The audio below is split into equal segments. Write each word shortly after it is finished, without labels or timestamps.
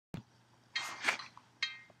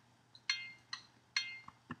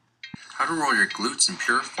How to roll your glutes in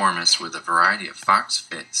piriformis with a variety of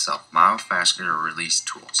FoxFit self-myofascicular release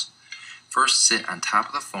tools. First, sit on top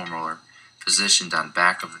of the foam roller, positioned on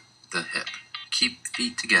back of the hip. Keep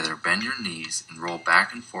feet together, bend your knees, and roll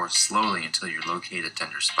back and forth slowly until you locate a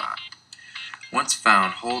tender spot. Once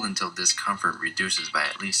found, hold until discomfort reduces by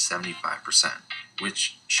at least 75%,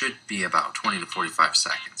 which should be about 20 to 45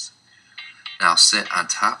 seconds. Now sit on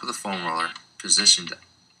top of the foam roller, positioned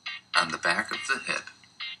on the back of the hip.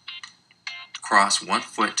 Cross one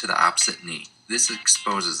foot to the opposite knee. This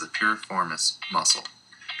exposes the piriformis muscle.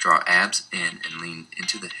 Draw abs in and lean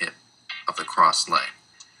into the hip of the crossed leg.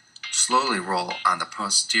 Slowly roll on the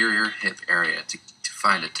posterior hip area to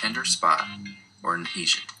find a tender spot or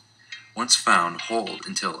adhesion. Once found, hold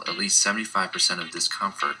until at least 75% of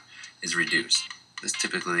discomfort is reduced. This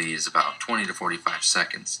typically is about 20 to 45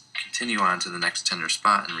 seconds. Continue on to the next tender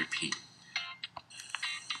spot and repeat.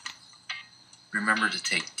 Remember to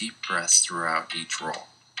take deep breaths throughout each roll.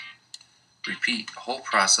 Repeat the whole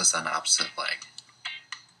process on the opposite leg.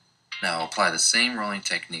 Now apply the same rolling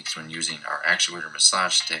techniques when using our actuator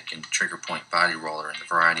massage stick and trigger point body roller in the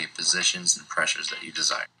variety of positions and pressures that you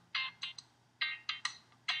desire.